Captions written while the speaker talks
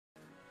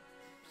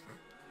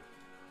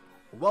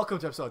Welcome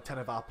to episode 10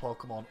 of our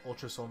Pokemon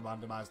Ultra Sun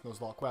Randomised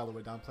Nuzlocke, where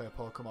we're down play a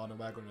Pokemon and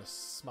we're going to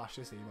smash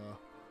this emo.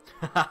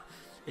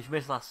 If you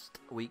missed last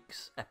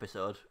week's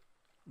episode,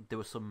 there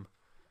was some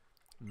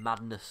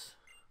madness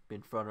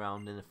being thrown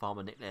around in the form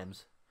of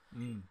nicknames.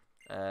 We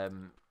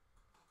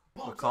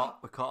caught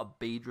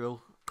a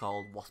Beedrill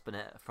called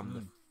Waspinator from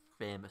the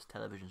famous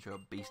television show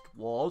Beast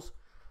Wars,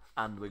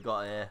 and we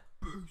got a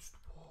Beast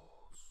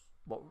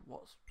Wars.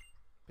 What's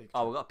Pikachu.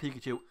 Oh, we got a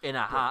Pikachu in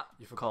a hat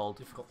You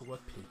called forgot the word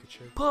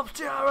Pikachu. Pup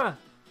Tiara.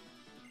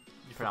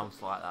 You pronounce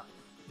it like that.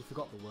 You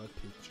forgot the word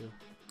Pikachu.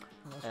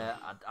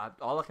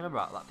 All I can remember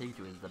about that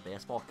Pikachu is the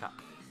baseball cap.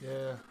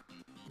 Yeah.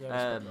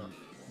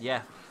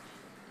 Yeah.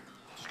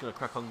 Just gonna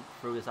crack on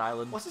through this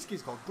island. What's this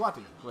kid's called?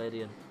 Gladion?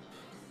 Gladion.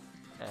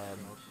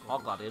 Or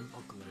Gladion.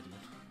 Oh, Gladion.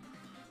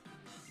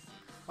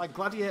 Like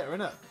Gladiator,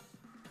 innit?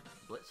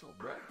 Blitzel,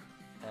 bro.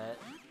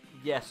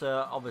 Yeah,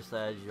 so obviously,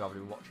 as you've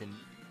already been watching,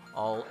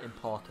 all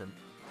important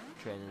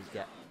trainers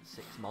get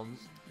 6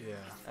 months. Yeah.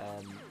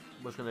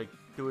 We're going to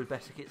do his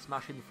best to keep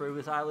smashing through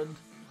this island.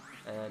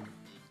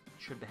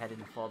 Should be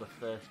heading for the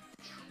first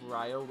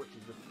trial, which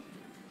is the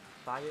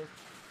fire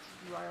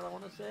trial, I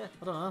want to say.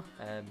 I don't know.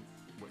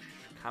 Which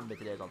can be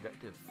today's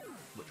objective,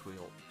 which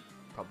we'll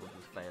probably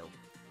fail,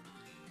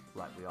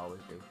 like we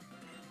always do.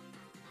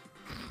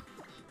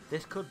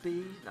 This could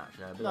be... No,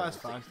 actually, I believe No, it's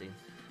it's fine. 16.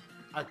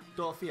 I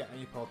don't fear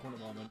any Pokemon at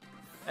the moment.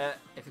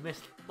 If you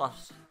missed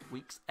last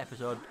week's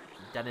episode,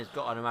 Denny's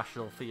got an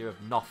irrational fear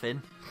of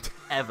nothing,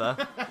 ever.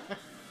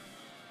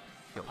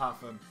 Apart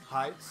from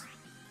heights,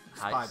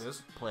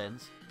 spiders,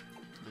 planes,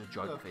 the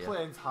joint fear.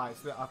 planes,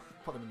 heights, I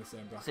put them in the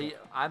same bracket. See,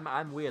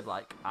 I'm weird.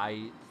 Like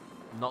I'm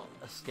not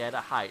scared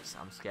of heights.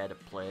 I'm scared of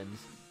planes.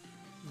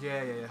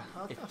 Yeah.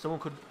 If someone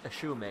could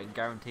assure me and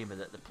guarantee me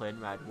that the plane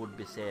ride would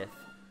be safe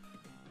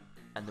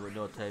and there were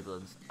no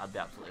turbulence, I'd be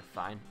absolutely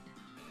fine.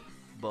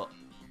 But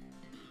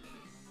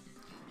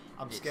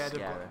I'm scared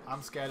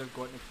of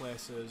going to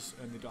places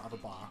and they don't have a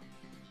bar.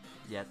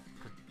 yeah.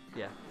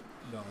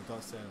 No,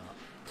 don't say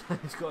that.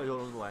 He's got his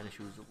own underlying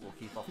issues that we'll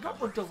keep off You're not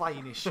camera.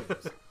 underlying issues.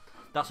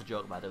 That's a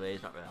joke, by the way.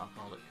 He's not really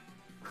alcoholic.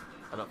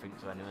 I don't think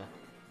so, anyway.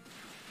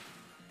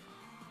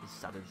 He's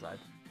sad inside.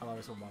 I'll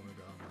have some wine with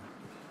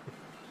it.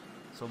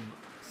 Some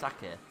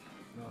sake,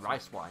 No,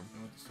 rice wine,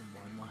 No, just some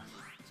wine.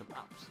 some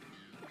apps.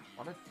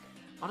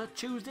 On a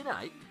Tuesday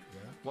night, Yeah.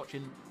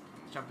 watching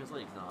Champions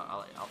League. No,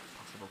 I'll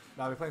possible.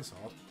 Now we're playing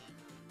Sword.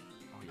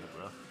 Oh yeah,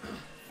 bro.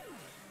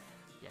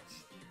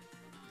 Yes.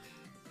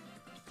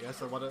 Yeah,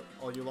 so what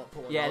all you lot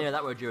put what Yeah. you're- Anyway,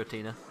 that were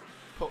Giratina.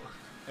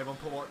 everyone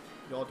put what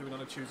you're doing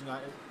on a Tuesday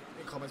night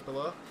in comments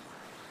below.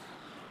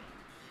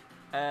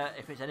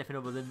 If it's anything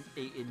other than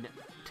eating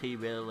tea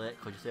really late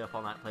because you stay up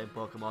all night playing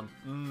Pokemon,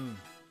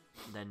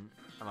 then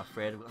I'm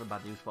afraid I've got some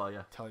bad news for you.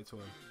 Tell it to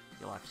him.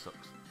 Your life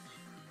sucks.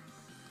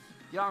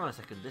 Yeah, hang on a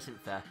second, this isn't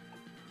fair.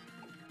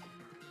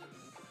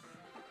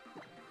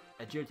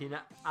 A Giratina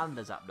and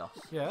a Zapdos.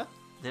 Yeah.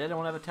 Did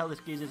anyone ever tell this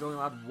geezer's only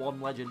allowed one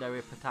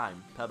legendary per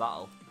time, per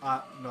battle?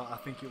 No, I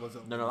think it was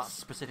at No, that's least.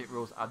 specific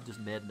rules I've just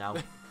made now.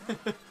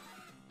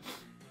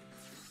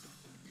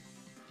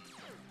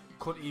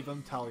 Couldn't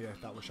even tell you if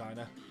that was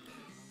shiny.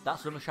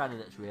 That's another shiny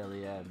that's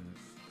really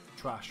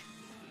Trash.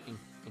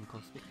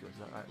 inconspicuous, is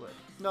that the right word?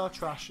 No,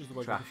 trash is the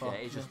word. Trash, yeah,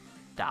 it's just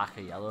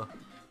darker yellow.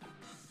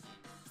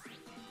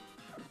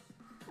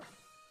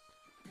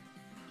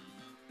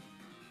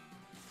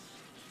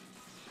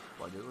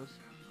 What it was?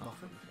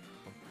 Nothing.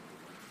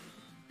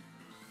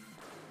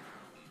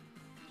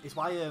 It's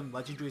why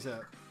legendaries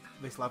at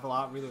this level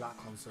aren't really that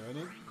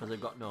concerning. Because they've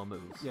got no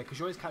moves. Yeah, because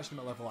you're always catching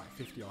them at level like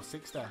 50 or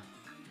 60.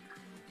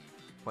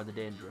 When they're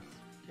dangerous.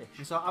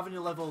 And so having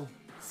a level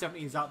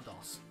 17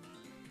 Zapdos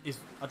is...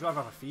 I'd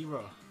rather have a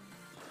Fearow.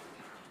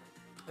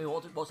 I mean,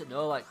 what's it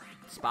know, like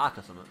Spark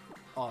or something?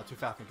 Oh, to be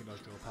fair, I think it knows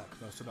Drill Peck.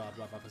 No, so no, I'd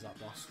rather have a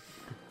Zapdos.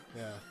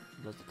 Yeah.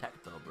 It knows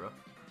Detect though, bro.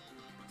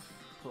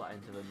 Put that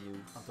into the new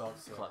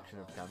collection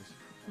of cans.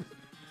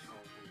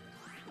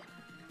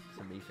 It's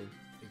a me thing.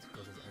 It's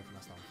because there's everything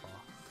I stand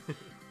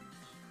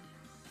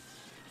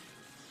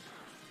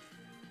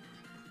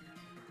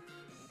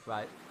for.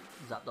 Right,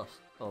 Zapdos,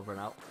 over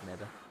and out,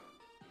 maybe.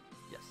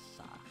 Yes,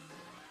 sir.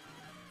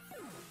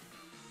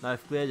 Now,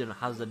 if Gladion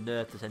has the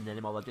nerve to send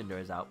any more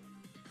legendaries out,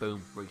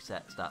 boom,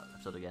 reset, start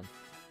episode again.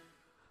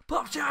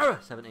 Pop Tiara!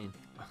 17.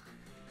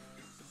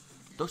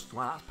 Dust,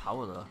 wow, that's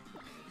power though.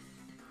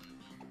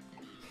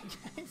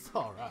 It's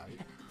alright.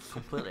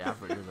 Completely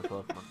average as a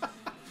Pokemon.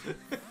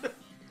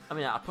 I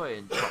mean, I'd put it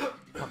in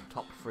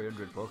top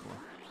 300 Pokemon.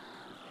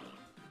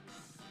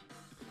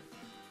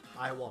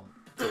 I want,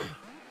 in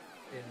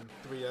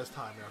 3 years'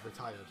 time, when I've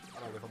retired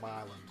and I live on my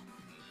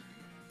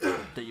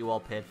island, That you all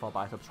paid for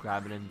by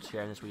subscribing and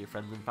sharing this with your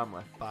friends and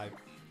family. by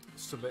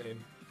submitting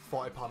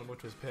 £40 a month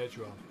to his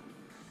Patreon,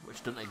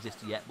 Which doesn't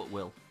exist yet, but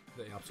will.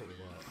 that he absolutely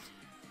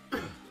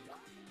won't.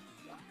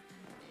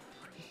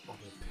 On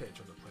the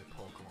Patreon to play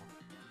Pokemon.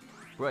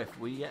 Bro, if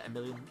we get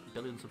 1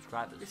 billion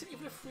subscribers, Is it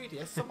even a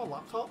 3DS? It's on my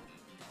laptop.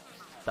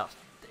 that's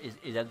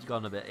his head's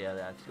gone a bit.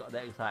 Yeah, he's got a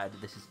bit excited.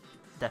 This is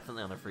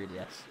definitely on a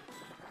 3DS.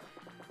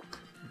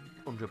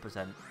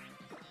 100%.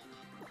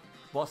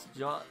 What's, do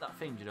you know that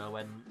thing, do you know,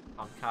 when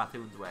on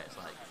cartoons where it's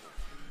like,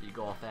 you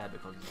go off air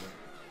because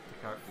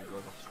the character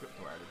goes off script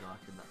or whatever,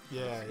 like in that.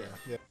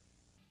 Yeah.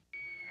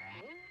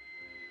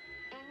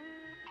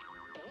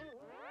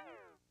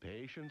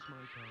 Patience, my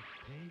top,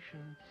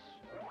 patience.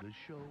 The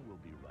show will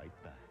be right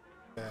back.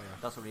 Yeah.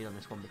 That's what we need on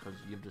this one because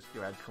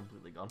your head's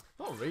completely gone.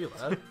 Not really.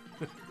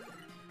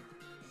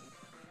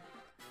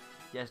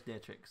 Yes,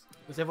 Natrix.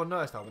 Has everyone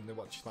noticed how when they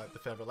watch like the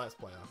favourite Let's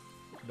Player,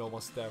 no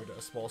one's staring at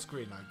a small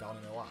screen like down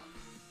in their lap?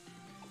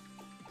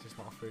 It's just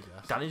not a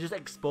 3DS. Danny's just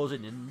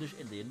exposing in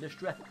the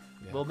industry.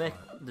 Yeah, We'll make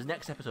right. the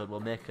next episode.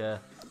 We'll make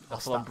a I'll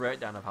full-on start-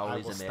 breakdown of how I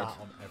these will are made. start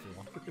on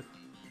everyone.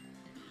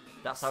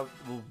 That's how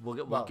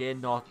we'll Well-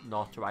 gain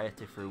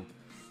notoriety through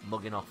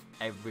mugging off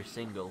every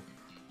single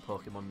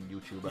Pokemon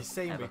YouTuber. He's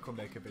saying ever. we could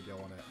make a video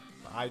on it,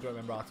 but I don't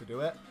remember how to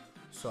do it,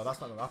 so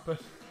that's not gonna happen.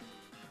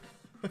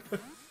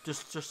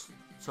 Just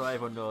so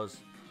everyone knows,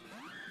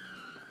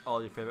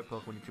 all your favourite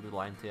Pokemon YouTubers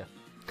lying to you.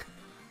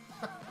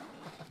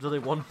 There's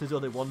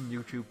only one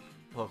YouTube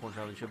Pokemon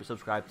channel you should be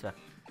subscribed to,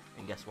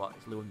 and guess what?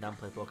 It's Lou and Dan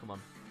Play Pokemon.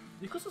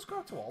 You could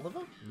subscribe to all of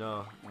them.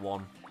 No,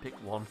 one. Pick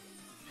one.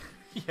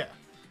 Yeah.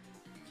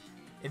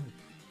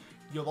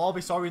 You'll all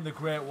be sorry in the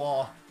Great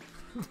War.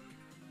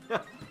 Yeah,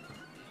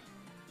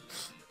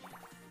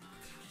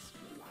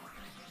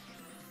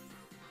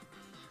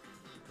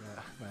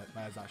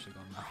 my head's actually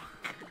gone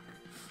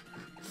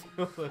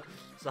now.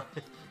 Sorry.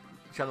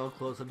 Channel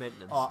close and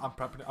maintenance. Oh, I'm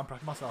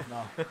prepping myself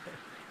now.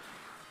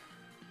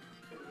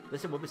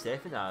 Listen, we'll be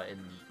safe in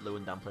Lou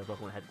and Dan Play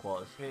Pokemon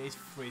headquarters. It is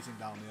freezing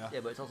down here. Yeah,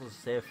 but it's also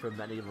safe from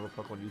many other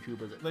Pokemon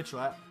YouTubers.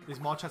 Literally,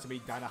 there's more chance of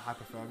me dying of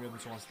hypothermia than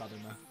someone stabbing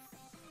me.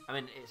 I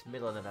mean, it's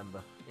middle of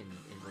November in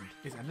England.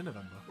 It's end of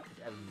November.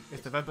 It's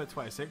It's November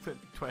 26th,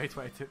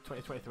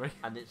 2023.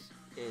 and it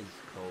is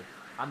cold.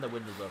 And the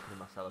windows open in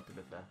my cellar, to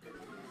be fair.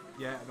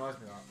 Yeah, it annoys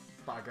me that,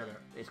 but I get it.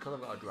 It's because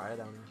I've got a dryer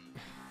down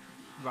here.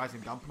 Rising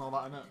damp and all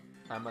that, innit?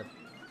 And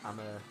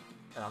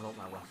I don't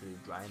mind actually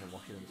drying and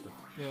washing and stuff.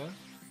 Yeah.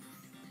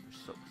 Which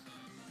sucks.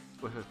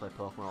 Wish I just play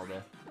Pokemon all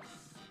day.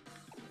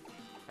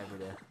 Every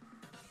day.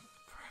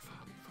 Forever.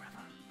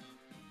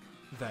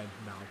 Then,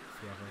 now,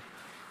 forever.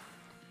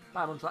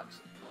 Bye, Nuzlocke.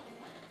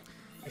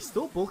 It's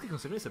still bulky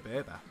considering it's a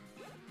baby.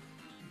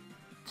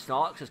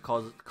 Snorlax has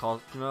caused,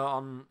 you know,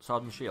 on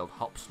Sword and Shield,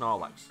 Hop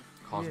Snorlax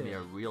caused me Yeah.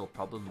 a real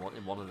problem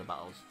in one of the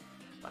battles.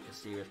 Like a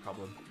serious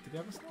problem. Did you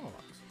have a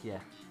Snorlax? Yeah.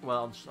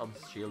 Well, on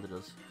Shield it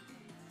does.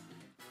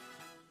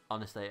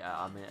 Honestly,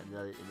 I mean, it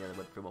nearly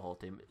went through my whole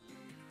team.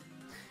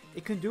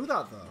 It can do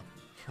that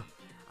though.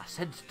 I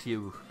said to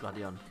you,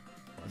 Gladion,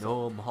 What is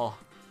no more.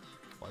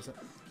 What is it?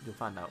 You'll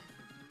find out.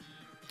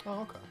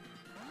 Oh, okay.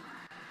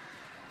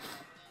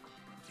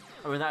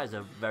 I mean, that is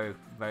a very,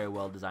 very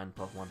well designed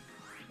Pokemon.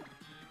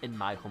 In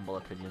my humble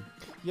opinion.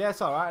 Yeah,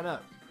 it's alright, innit?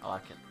 I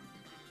like it.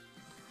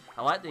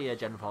 I like the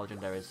Gen 4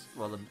 Legendaries.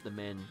 Well, the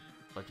main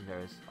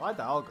Legendaries. I like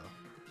the Alga.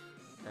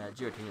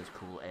 Giratina is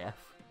cool AF.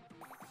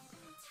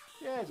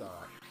 Yeah, it's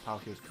alright.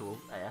 Palkia is cool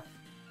AF.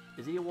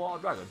 Is he a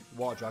water dragon?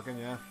 Water Dragon,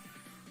 yeah.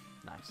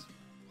 Nice.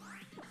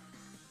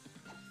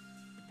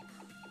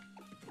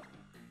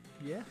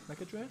 Yeah,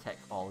 Mega Drain. Take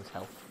all his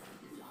health.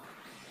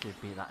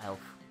 Give me that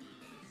health.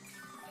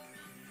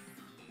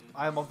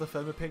 I am of the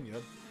firm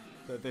opinion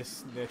that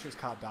this Natrix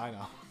can't die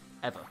now.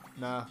 Ever.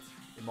 Nah,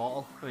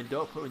 immortal. I mean,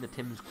 don't put him in the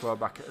Tim's Crow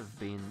bracket of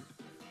being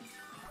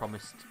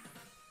promised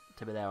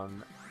to be there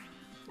on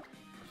the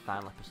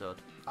final episode.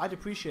 I'd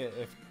appreciate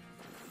if...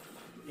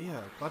 Yeah,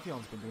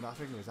 Gladion's been doing that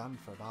thing with his hand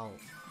for about...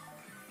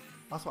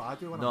 That's what I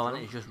do when No, I'm man,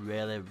 drunk. he's just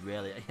really,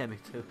 really... Yeah, me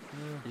too.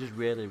 Yeah. He's just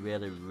really,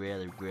 really,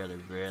 really, really,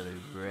 really,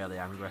 really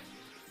angry.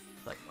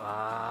 Like,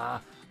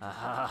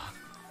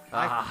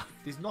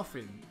 There's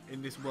nothing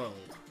in this world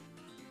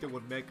that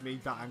would make me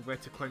that angry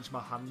to clench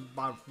my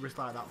wrist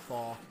like that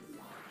for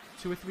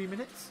 2 or 3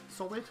 minutes,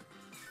 solid.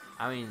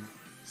 I mean,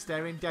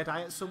 Staring dead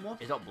eye at someone.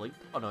 he's not blinked.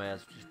 Oh no, he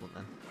has just blinked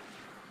then.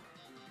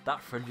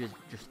 That fringe is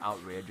just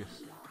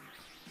outrageous.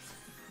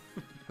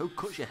 Who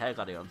cuts your hair,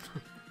 Gladion?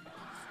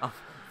 I've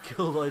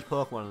killed all his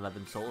Pokemon and I've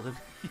insulted him.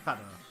 Yeah, I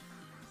know.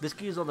 This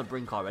gear's on the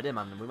brink already,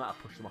 man, and we might have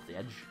pushed him off the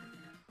edge.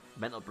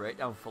 Mental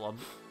breakdown full on.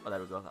 Oh, there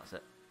we go, that's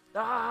it.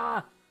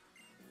 Ah!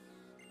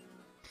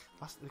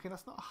 That's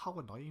not a how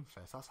annoying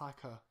face. That's like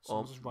a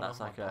someone just run that's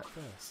off like my a- back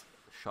face.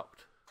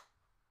 Shocked.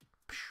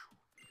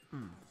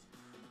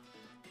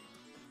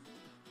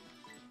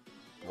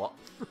 What?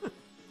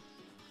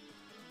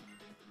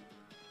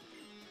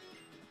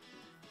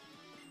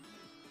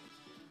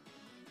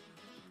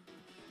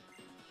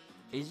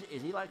 Is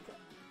he like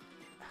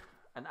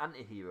an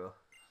anti-hero?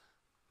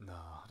 No,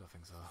 I don't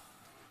think so.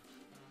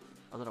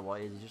 I don't know what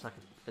he is. He's just like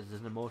he's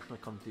an emotionally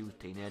confused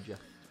teenager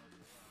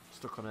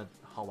stuck on a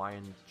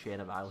Hawaiian chain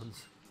of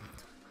islands.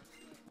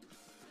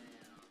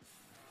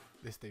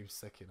 This thing's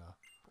sick, you know.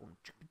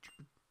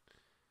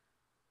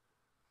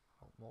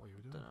 What were you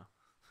doing?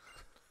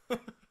 Don't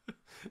know.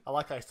 I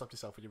like how you stopped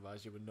yourself when you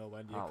realised you were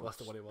nowhere near Oh, close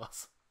to what it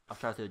was. I've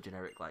tried to do a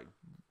generic like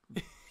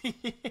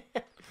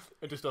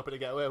And just hoping to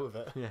get away with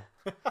it. Yeah.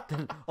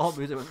 Then all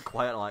music went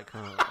quiet, like.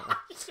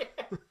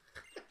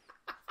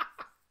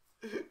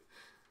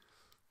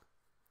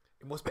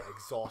 It must be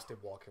exhausting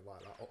walking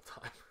like that all the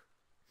time.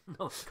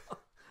 No,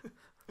 stop.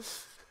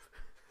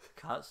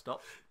 Can't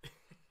stop.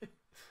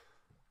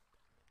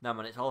 No,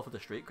 man, it's all for the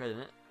street cred,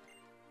 isn't it?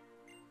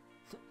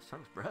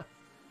 Thanks, bruh.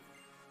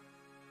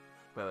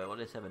 Wait, what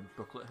did they say then?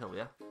 Brooket Hill,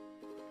 yeah?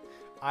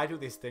 I do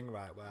this thing,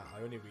 right, where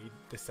I only read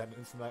the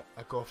sentence and I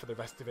go for the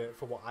rest of it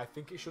for what I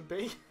think it should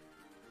be.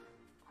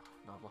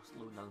 No, I've lost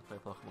Loon down to play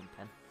Pokemon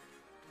pen.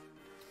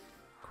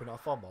 Can we not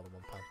afford more than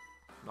one pen?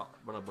 Not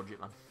we're on a budget,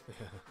 man.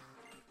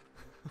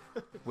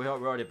 we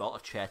already bought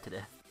a chair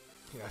today.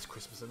 Yeah, it's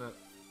Christmas, isn't it?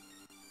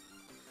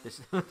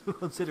 This,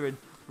 considering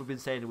we've been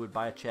saying we'd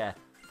buy a chair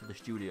for the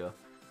studio.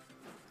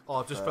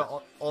 Oh, just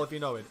for all of you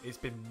knowing, it's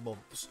been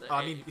months.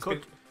 I mean, I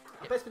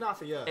bet it's been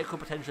half a year. It could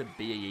potentially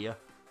be a year.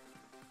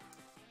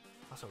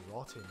 That's a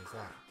raw team, is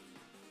that?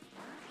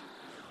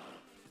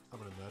 I'm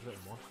gonna murder it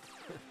in one.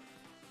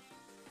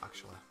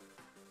 Actually,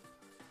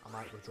 I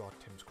might withdraw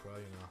Tim's Crow,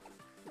 you know.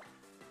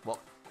 What?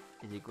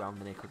 Is he ground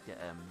and he could get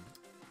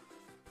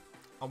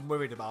I'm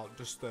worried about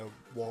just the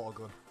water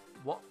gun.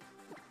 What?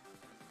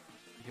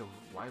 Yo,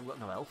 why have we got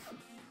no elf?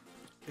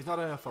 He's not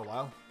here for a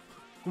while.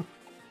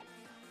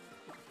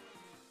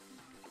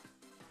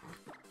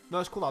 No,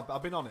 it's cool.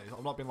 I've been on it.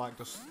 I've not been like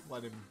just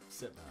letting him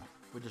sit there.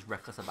 We're just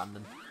reckless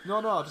abandon. No,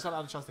 I just haven't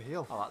had a chance to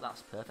heal. Oh,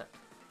 that's perfect.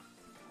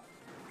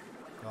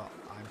 No,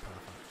 I'm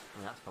perfect. I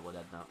mean, that's probably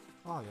dead now.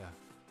 Oh yeah.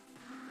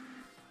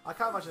 I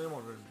can't imagine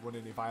anyone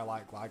running if I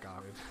like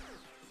Gladion.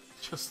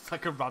 Just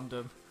like a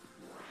random.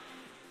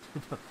 I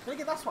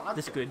think that's what I'd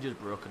This do. screen just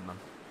broken, man.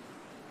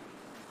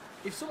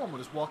 If someone were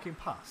just walking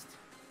past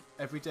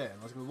every day and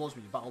I was going to loads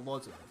with you, battle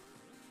loads of them,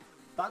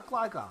 that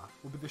Gligar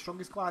would be the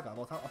strongest Gligar of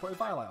all time. I put a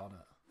Violet on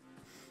it.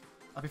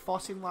 I'd be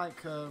forcing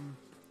like, what are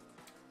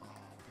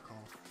they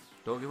called?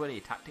 Don't give any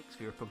tactics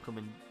for your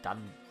upcoming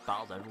Dan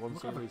battles everyone I'm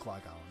not series.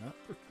 Gligar on it.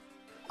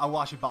 I will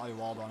actually battle your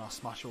wall though, and I'll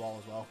smash your wall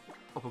as well.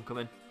 Up and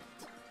coming.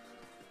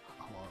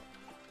 I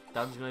won't.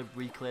 Dan's going to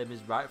reclaim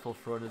his rightful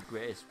throne as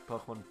greatest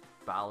Pokemon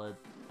battler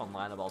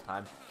online of all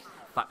time.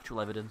 Factual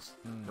evidence.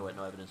 No, wait,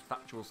 no evidence.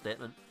 Factual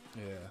statement.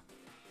 Yeah.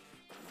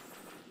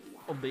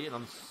 Unbeaten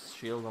on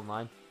Shield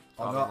online.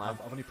 Oh Sword no, online.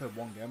 I've only played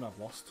one game and I've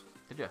lost.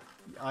 Did you?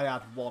 I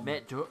had one.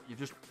 Mate, you've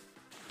just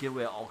give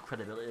away all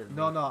credibility.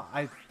 No,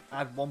 I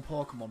had one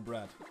Pokemon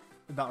bred.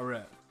 And that were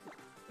it.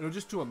 And it was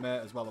just to a mate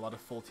as well who had a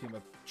full team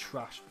of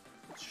trash,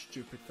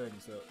 stupid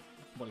things that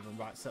won't even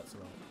write sets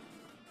about.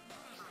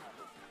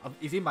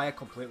 He's in my head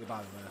completely, by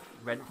the way.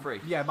 Rent free.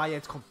 Yeah, my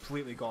head's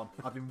completely gone.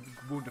 I've been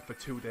wounded for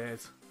 2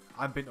 days.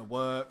 I've been to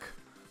work.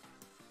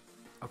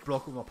 I've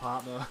broken with my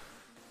partner.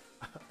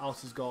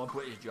 House is gone.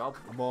 Quit his job.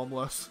 I'm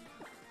homeless.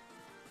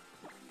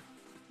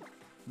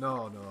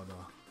 No.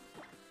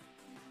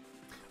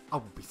 I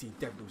will be seeing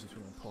dead losers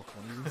with one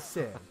Pokemon. You're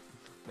insane.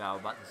 Yeah, I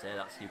was about to say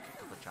that's you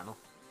kicked up the channel.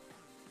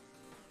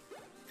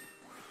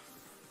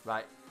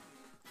 Right.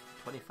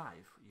 25.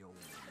 Yo.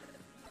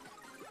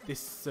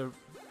 This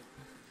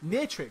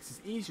Natrix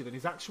is easier than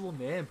his actual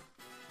name.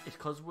 It's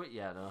because we,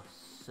 yeah, no.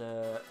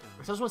 I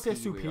just want to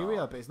say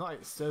superior, but it's not.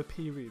 It's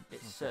superior.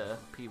 It's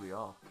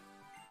superior.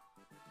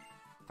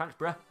 Thanks,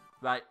 bruh.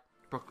 Right.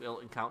 Brooket Hill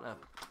encounter.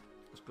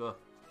 Let's go.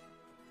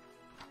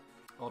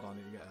 Hold on, I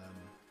need to get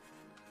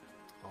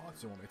Oh, I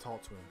just want me to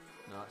talk to him.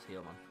 No, that's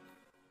heal, man.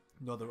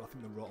 No, I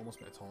think the rotor must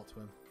be to talk to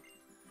him.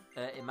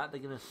 It might be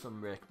giving us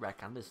some rare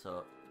candies,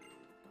 so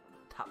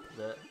tap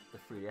the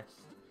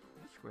 3DS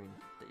screen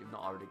that you've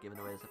not already given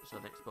away this episode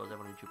and expose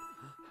everyone on YouTube.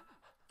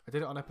 I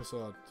did it on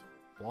episode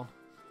 1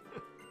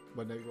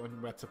 when we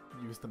had to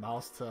use the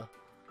mouse to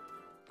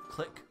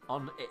Click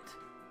on it.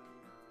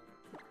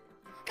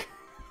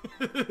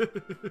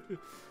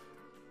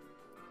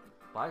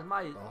 Why is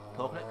my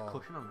Pokédex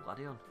cushion on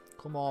Gladion?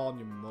 Come on,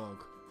 you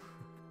mug.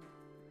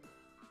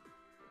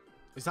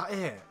 Is that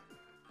it?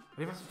 I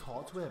didn't have to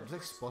talk to him. I just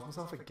exposed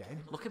myself again.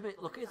 Look at me.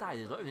 Look at his eyes.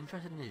 He's not even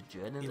interested in his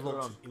journey. He that we're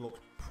looks on.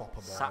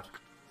 proper bored.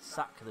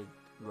 Sack the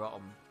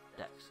Rotom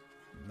Dex.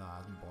 Nah,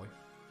 isn't boy.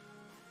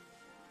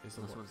 Is there Unless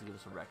he one? wants to give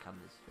us some rare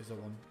candies. Is there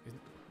one?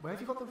 Where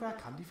have you got the rare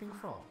candy thing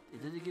from?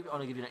 Does he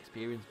only give you an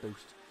experience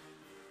boost?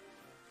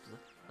 Is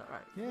that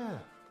right?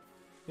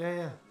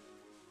 Yeah.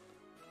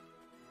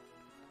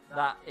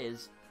 That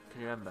is.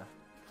 Can you remember?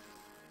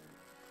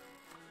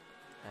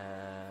 I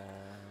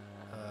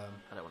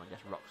don't want to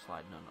guess Rock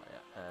Slide. No, not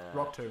yet.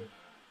 Rock 2.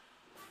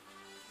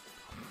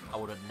 I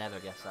would have never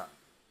guessed that.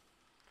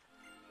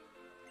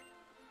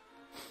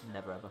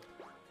 Never ever.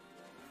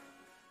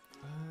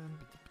 Where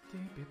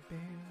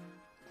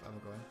am I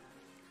going?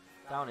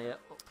 Down here,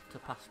 up to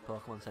past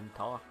Pokemon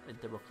Centaur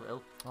into Brooket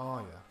Hill. Oh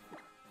yeah.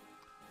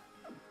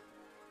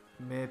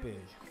 Maybe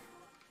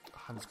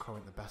Hans Crow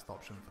ain't the best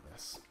option for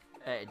this.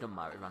 It doesn't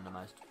matter, it's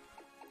randomised.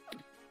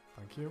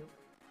 Thank you.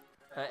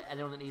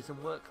 Anyone that needs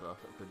some work though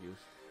that could use.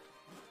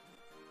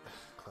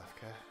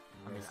 Clefcare.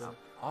 I mean,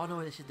 oh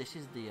no, this is the This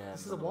is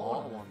the a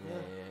water one. one, Yeah.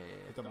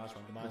 It doesn't matter, it's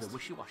With randomised. the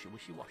wishy washy.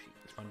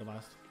 It's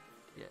randomised.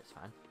 Yeah, it's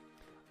fine.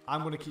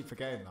 I'm going to keep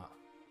forgetting that.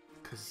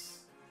 Because...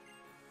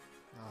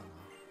 I don't know.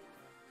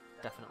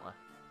 Definitely.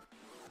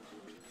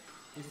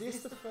 Is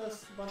this the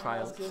first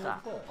Trial game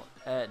start. we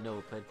played? No,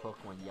 we played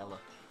Pokemon Yellow.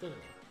 Didn't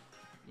we?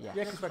 Yeah.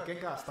 Yeah, because we're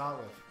Gengar to start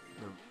with.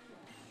 No.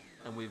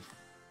 And we've...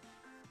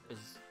 His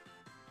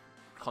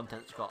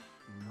content's got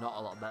not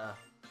a lot better.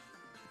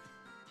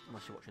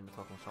 Unless you're watching the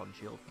Pokemon Sword and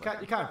Shield.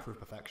 You can't improve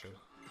perfection.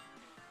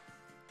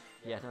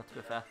 Yeah, no, to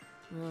be fair.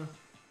 Yeah.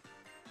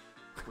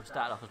 We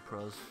started off as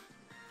pros.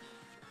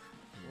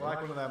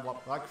 Like one of them,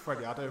 like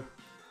Freddy, I do.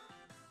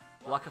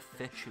 Like a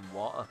fish in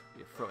water.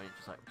 You're throwing it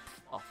just like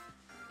off.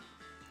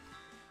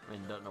 I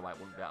mean, don't know why it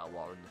wouldn't be out of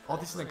water in the Oh,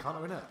 this is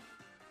Encounter, isn't it?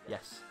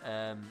 Yes.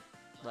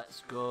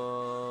 Let's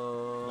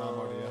go. No, I'm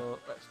already here.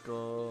 Let's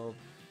go.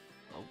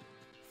 Oh,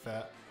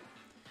 Fate.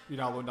 You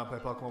know how London play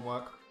Pokemon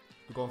work?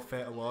 We're going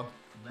Fate alone.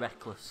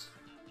 reckless.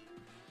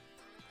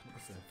 Not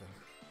the same thing.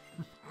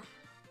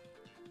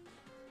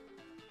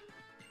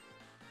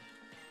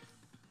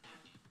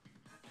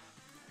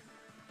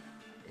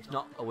 It's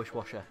not a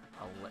wish-washer.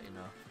 I'll let you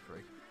know for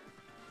free.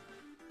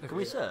 Can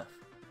we surf?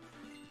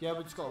 Yeah,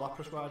 we just got a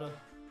Lapras Rider.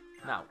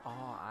 Now.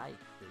 Oh, aye.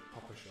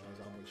 Papa shows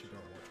how much you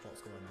don't watch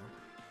what's going on.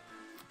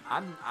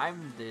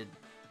 I'm the.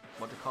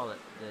 What do you call it?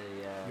 The.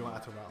 You might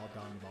have to rattle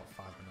down in about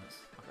 5 minutes.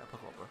 Okay, I'll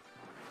pick up, bro.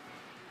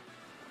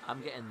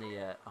 I'm getting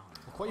the. Oh,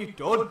 Look what you've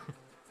done!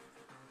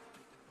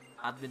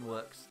 admin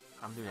works.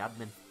 I'm doing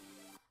admin.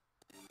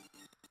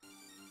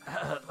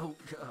 Oh,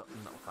 shut up.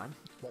 No, fine.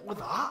 What was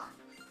that?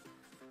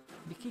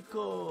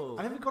 Mikiko!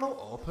 I never got out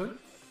open.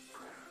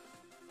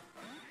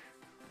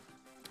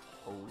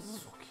 Oh,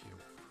 So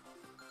cute.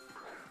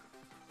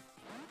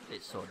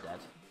 it's so dead.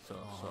 So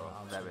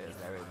absolutely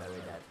very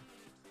dead.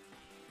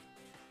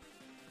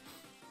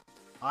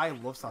 I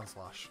love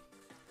Sandslash.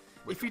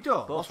 If you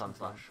don't, Both what's-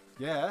 Sandslash.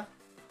 Yeah,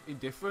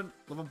 indifferent.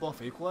 Love them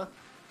both equally.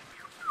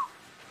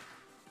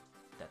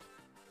 Dead.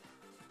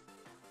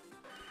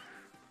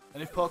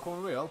 And if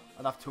Pokemon were real,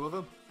 I'd have 2 of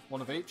them,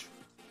 1 of each.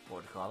 What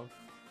would you call him?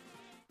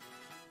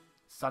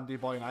 Sandy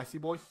Boy and Icy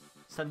Boy.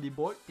 Sandy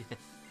Boy.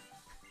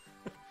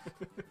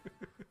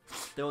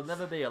 There will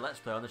never be a Let's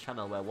Play on the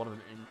channel where one of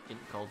them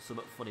isn't called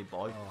Summit Funny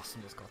Boy. Oh,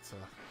 something's got to.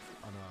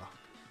 I know.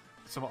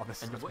 Some of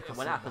this. And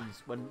when it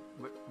happens, when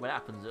it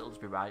happens, it'll just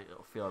be right.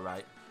 It'll feel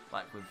right,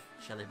 like with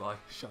Shelly Boy.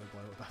 Shelly Boy,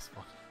 the best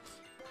one.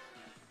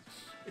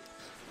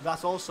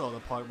 That's also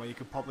the point where you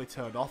could probably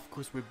turn off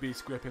because we'd be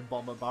scraping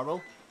bottom of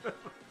barrel.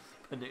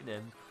 A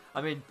nickname.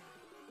 I mean,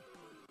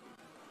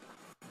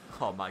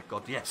 oh my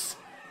god, yes.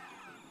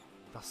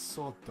 That's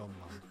so dumb,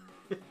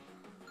 man.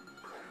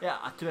 Yeah.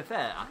 To be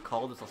fair, I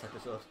called this last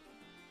episode.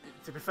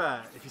 To be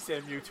fair, if you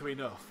say Mewtwo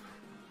enough,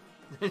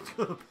 it's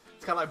kind of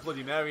like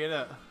Bloody Mary,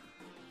 innit?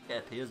 It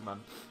appears, man.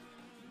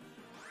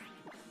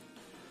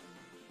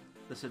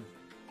 Listen,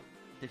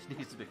 this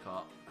needs to be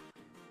caught.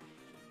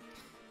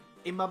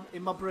 In my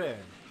brain,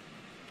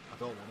 I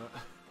don't want it.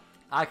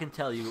 I can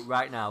tell you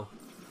right now.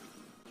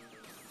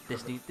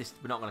 This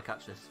we're not gonna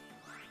catch this.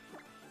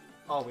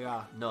 Oh, we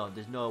are. No,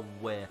 there's no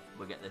way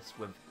we'll get this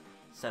with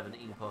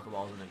 17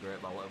 Pokeballs and a Great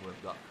Ball, whatever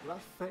we've got.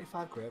 That's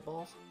 35 Great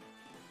Balls.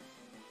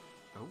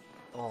 Oh.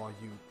 Oh,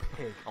 you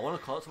pig. I want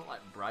to call it something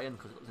like Brian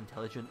because it looks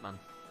intelligent, man.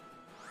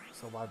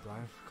 So why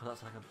Brian? Because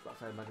that's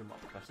how I imagine what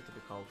a professor to be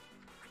called.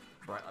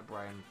 Like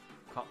Brian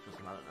Cox or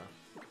something, I don't know.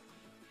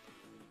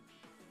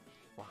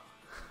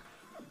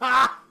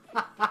 Wow.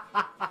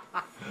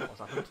 What's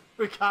happened?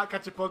 We can't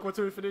catch a Pokemon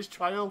till we finish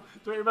trial.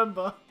 Don't you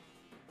remember?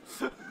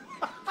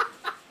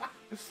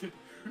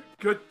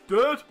 Good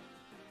dude.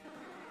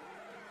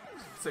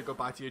 Say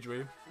goodbye to your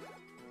dream.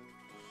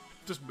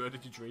 Just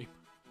murdered your dream.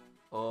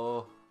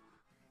 Oh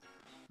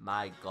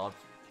my god.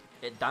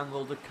 It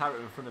dangled a carrot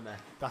in front of me.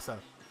 That's a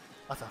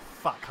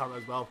fat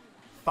carrot as well.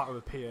 Fat with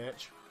a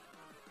PH.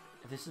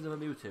 If this is a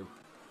Mewtwo.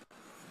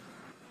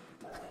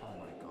 Oh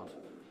my god.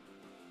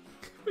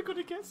 We're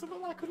gonna get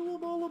something like a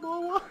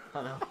Lamola.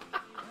 I know.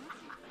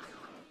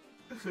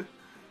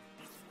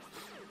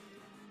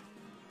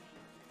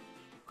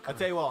 I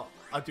tell you what,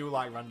 I do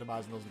like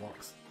randomised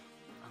Nuzlocks.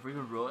 I've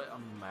even wrote it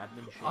on my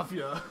admin sheet. Have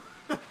you?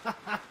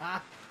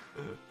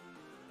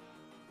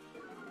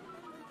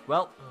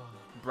 Well,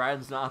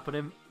 Brian's not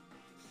happening.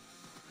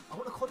 I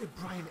would have called it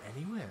Brian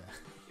anyway.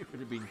 It would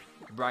have been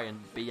Brian,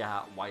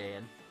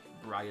 B-R-Y-A-N.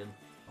 Brian.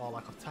 Oh,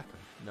 like of Tekken.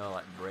 No,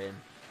 like Brain.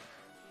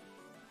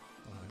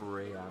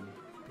 Right.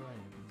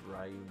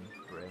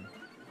 Brain.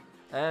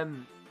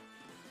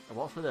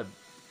 What's with the...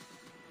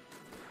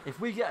 If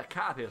we get a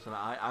Caterpie or something,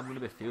 I'm going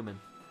to be fuming.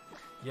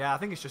 Yeah, I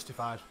think it's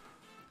justified.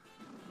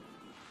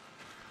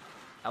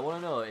 I want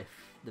to know if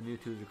the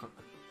Mewtwo is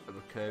a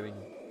recurring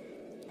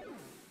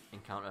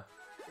encounter.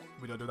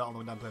 We don't do that on the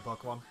One Down Play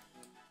Pokemon.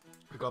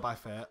 We go by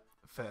Fate.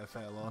 Fate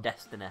alone.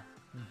 Destiny.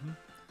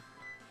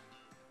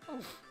 Oh.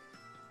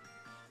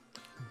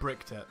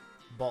 Bricked it.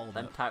 Bottled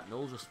Them it. type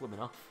nulls are swimming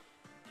off.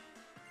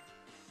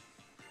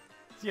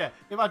 Yeah,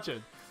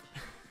 imagine.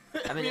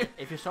 I mean,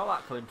 if you saw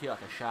that coming to you like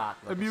a shark,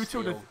 like A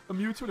Mewtwo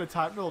and a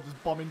Type Null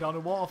just bombing down a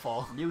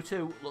waterfall.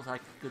 Mewtwo looks like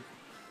it could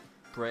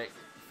break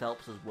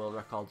Phelps' world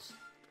records.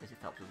 Is it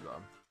Phelps' got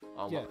him?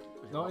 Or Yeah.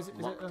 locked. No, is it,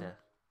 locked here?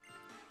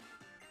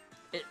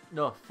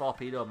 No,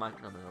 Torpedo Man.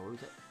 No, who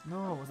is it?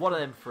 No, it was One of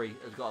them three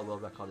has got a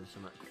world record in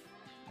something.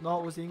 no,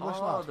 it was the English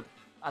lad.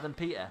 Adam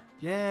Peter.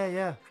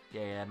 Yeah.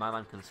 Yeah, my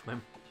man can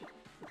swim.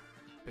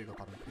 Big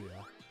up Adam Peter.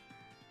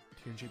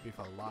 TNGB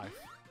for life.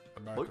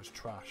 America's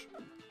trash.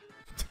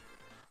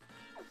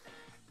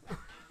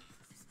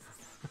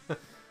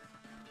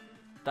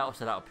 That was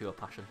said out of pure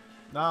passion.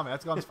 Nah, mate,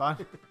 it's gone. It's fine.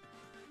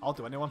 I'll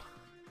do anyone.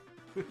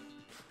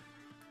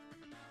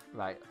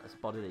 Right, let's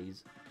body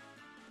these.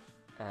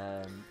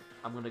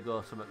 I'm gonna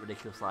go something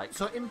ridiculous like.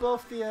 So in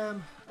both the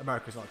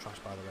America's not trash,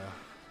 by the way.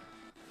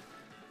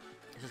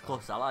 It's as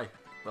close as ally.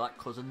 We're like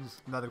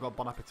cousins. No, they've got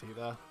Bon Appetit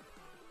there.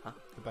 Huh?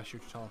 The best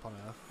YouTube channel upon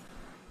earth.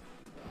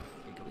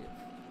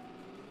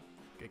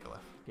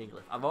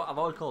 Gigglyth. I've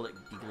always called it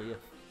Gigglyth.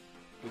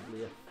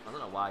 I don't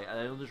know why.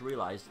 I just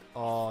realised.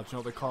 Oh, do you know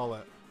what they call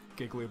it?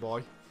 Giggly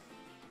boy.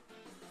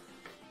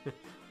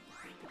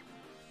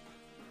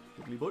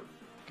 Giggly boy.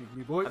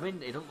 Giggly boy. I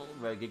mean, he doesn't look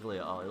very giggly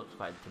at all. He looks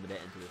quite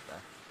intimidating to be fair.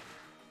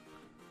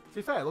 To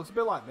be fair, it looks a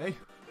bit like me.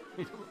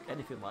 He doesn't look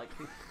anything like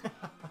me.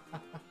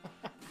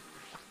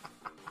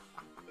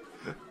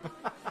 It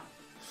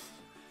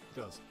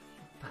does.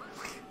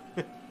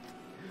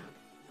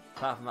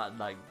 Apart from that,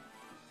 like,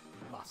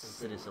 Massive.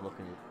 sinister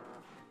looking.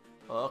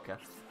 Oh, okay.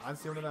 I haven't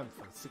seen one of them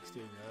for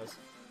 16 years.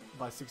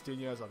 By 16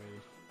 years, I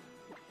mean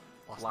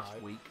Last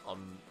night. week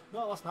on.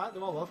 No, last night.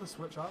 They're all over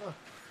Switch, aren't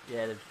they?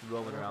 Yeah, they're just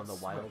roaming around the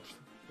wild. Switch.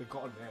 They've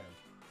got a name.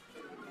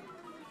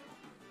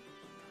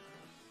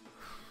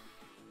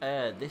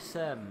 This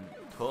totem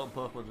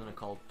Pokemon's gonna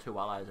call 2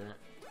 allies, isn't it?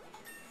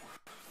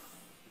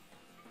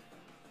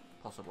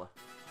 Possibly.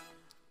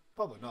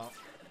 Probably not.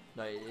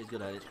 No, it's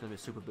gonna be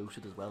super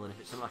boosted as well, and if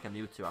it's something like a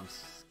Mewtwo, I'm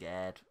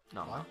scared.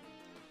 No. Why?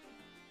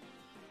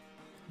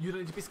 You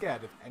don't need to be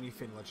scared of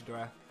anything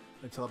legendary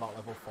until about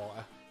level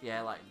 40.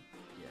 Yeah, like,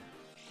 yeah.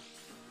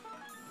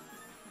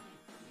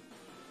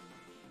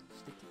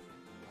 Sticky.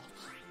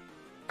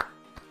 What?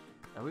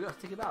 Have we got a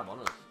sticky barb on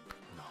us?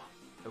 No.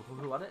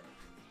 Who had it?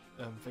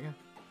 Thingy?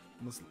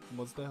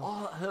 Mudsdale?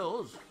 Oh, that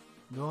hurt us.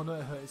 No,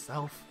 it hurt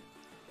itself.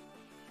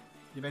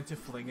 You meant to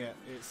fling it.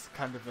 It's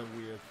kind of a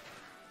weird.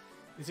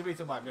 It's a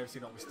reason why I've never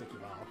seen it with sticky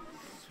barb.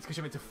 It's because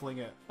you meant to fling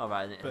it.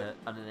 Alright, and, But-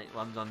 and then it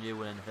lands on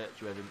you and then hurts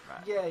you every.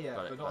 Right. Yeah,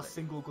 Got it, but got not a it.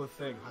 single good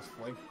thing has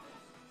fling.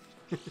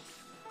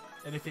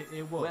 And if it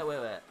would.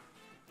 Wait.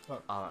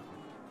 Oh. Alright.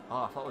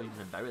 Oh, I thought we were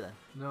using a berry then.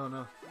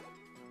 No.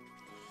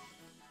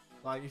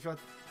 Like, if you had.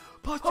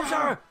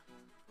 Potter!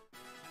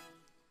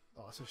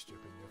 Oh, that's a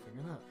stupid new thing,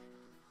 isn't it?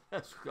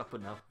 That's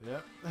scrapping now.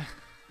 Yep.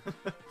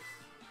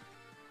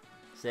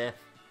 Safe.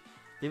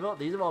 These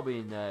have all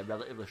been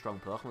relatively strong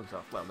Pokemon,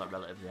 so well, not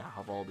relatively,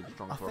 have all been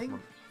strong I Pokemon.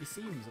 think it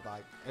seems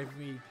like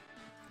every.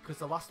 Because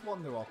the last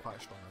one, they were all quite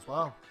strong as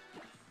well.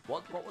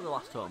 What were the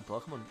last totem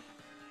Pokemon?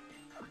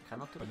 I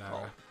cannot recall.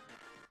 Banera.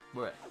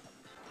 Were it?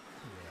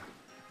 Yeah.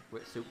 Were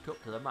it souped up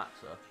to the max,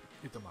 or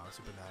It don't matter, it's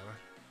a Banera.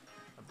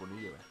 a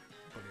Bunny?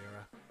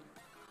 Banera.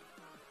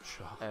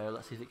 Sure.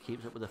 Let's see if it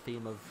keeps up with the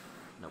theme of.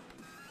 Nope.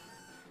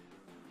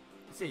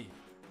 See,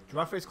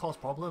 Giraffes cause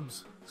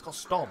problems. It's got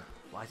Stomp.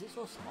 Why is it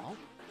so small?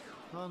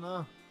 Oh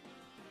no.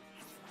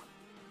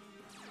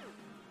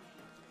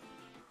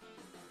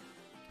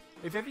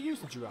 Have you ever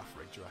used a giraffe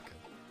rig, do you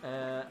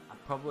reckon? I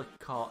probably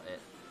caught it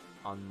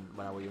on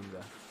when I was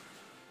younger.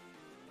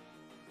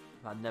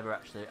 I never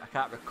actually. I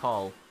can't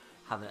recall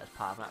having it as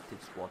part of an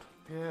active squad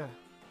Yeah.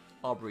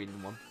 or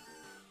breeding one.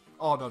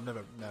 Oh no,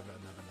 never.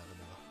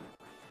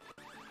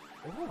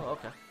 Oh,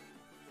 okay.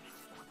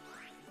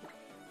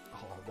 Oh,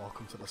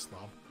 welcome to the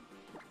slab.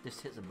 This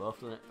hits them both,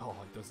 doesn't it? Oh,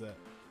 it does it.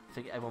 I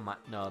think everyone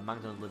might. No,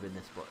 Mangs don't live in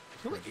this, but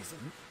No, it isn't.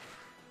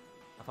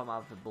 I thought I might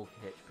have the bulky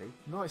HP.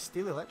 No, it's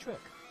steel electric.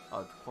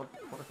 Oh, quad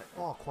effect.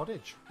 Oh,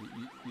 quaddage.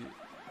 You.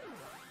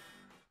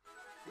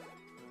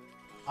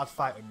 I'd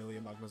fight a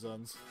million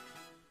Magmazones.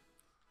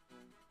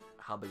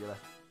 How big are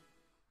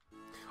they?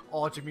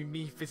 Oh, do you mean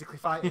me physically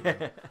fighting?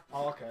 them?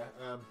 Oh, okay.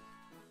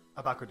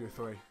 I bet I could do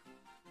 3.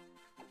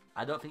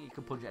 I don't think you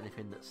can punch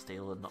anything that's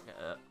steel and not get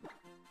hurt.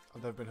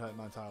 I've never been hurt in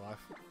my entire life.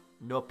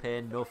 No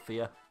pain, no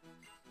fear.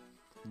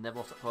 Never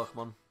lost a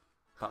Pokemon.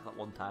 Apart from that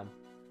one time.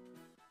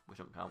 Which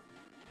don't count.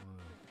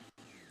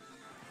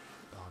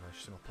 Oh no,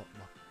 she's my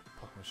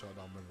Pokemon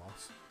Showdown win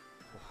loss.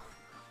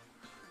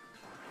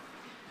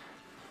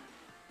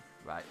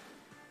 Right.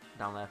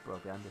 Down there, bro,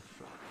 behind us.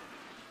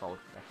 Forward,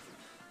 left.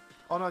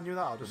 Oh no, I knew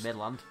that. I just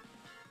Midland.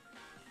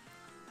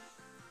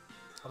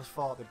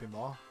 thought there'd be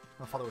more.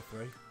 I thought there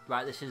were 3.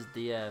 Right, this is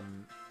the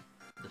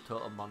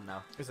Totem Mon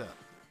now. Is it?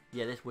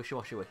 Yeah, this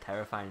Wishy-Washy were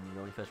terrifying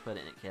when you first played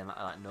it and it came out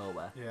of like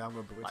nowhere. Yeah, I'm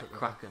going to Like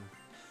Kraken.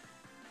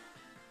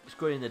 It's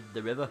going in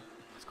the river.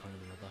 It's going to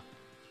the river.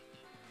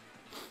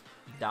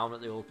 Down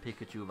at the old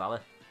Pikachu Valley.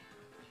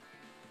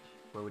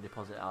 Where we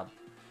deposit our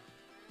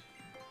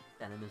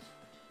enemies.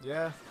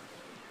 Yeah.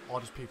 Or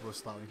just people who are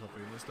slightly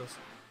inconvenienced us.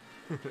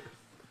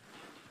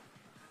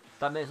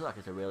 That makes it look like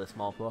it's a really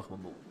small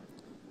Pokemon, but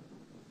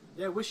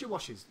Yeah,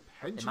 Wishy-Washy's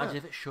henchman. imagine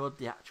if it showed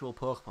the actual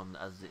Pokemon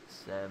as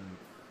its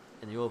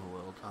in the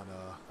overworld. I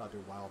know, that'd be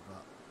wild,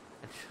 that.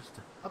 It's just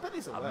I bet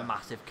there's a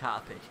massive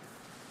caterpie.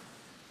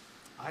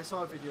 I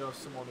saw a video of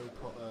someone who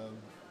put,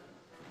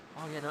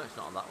 Oh yeah, no, it's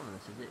not on that one.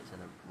 This is it. It's in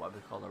a what we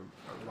call a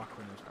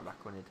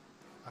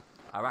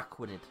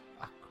araquanid.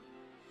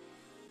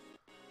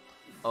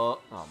 Oh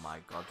my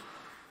god!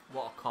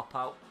 What a cop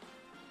out!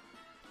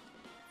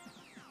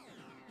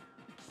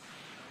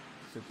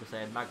 Super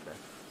Saiyan Magda.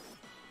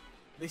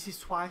 This is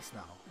twice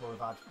now where we've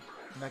had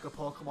Mega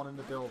Pokemon in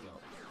the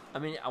build-up. I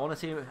mean, I want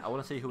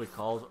to see who he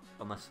calls.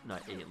 Unless no,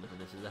 he ain't living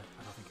this, is he? I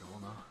don't think it will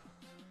now.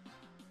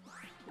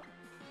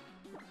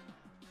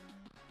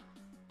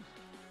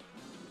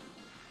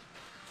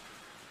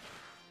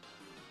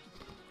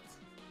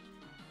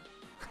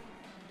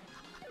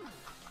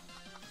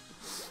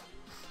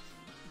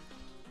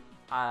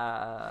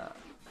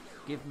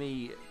 Give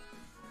me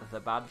the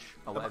badge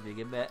or whatever you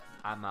give me.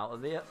 I'm out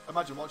of here.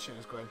 Imagine watching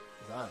this going,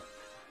 is that it?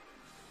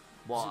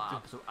 What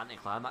absolute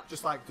anti-climax.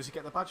 Just like, does he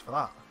get the badge for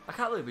that? I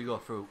can't believe we go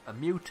through a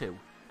Mewtwo,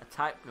 a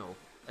Type-Null,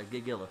 a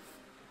Gigalith,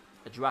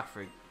 a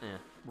Giraffrig,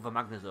 with a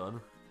Magnezone.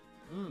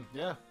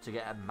 Yeah. To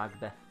get a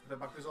Magda. The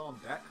Magnezone on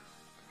deck.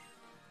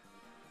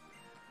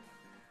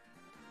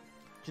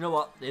 Do you know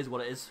what? It is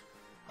what it is.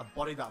 I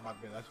bodied that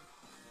Magda then.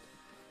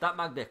 That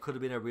Magda could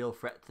have been a real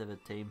threat to the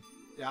team.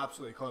 Yeah,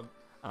 absolutely couldn't.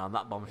 And on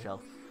that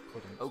bombshell.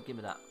 Couldn't. Oh, give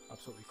me that.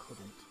 Absolutely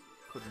couldn't.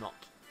 Could not.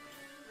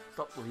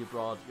 Stop with your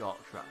broad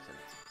Yorkshire accent.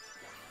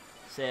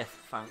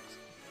 Safe, thanks.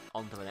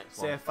 On to the next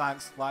one. Safe,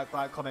 thanks. Like,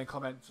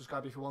 comment.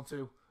 Subscribe if you want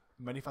to.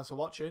 Many thanks for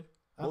watching.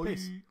 And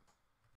peace.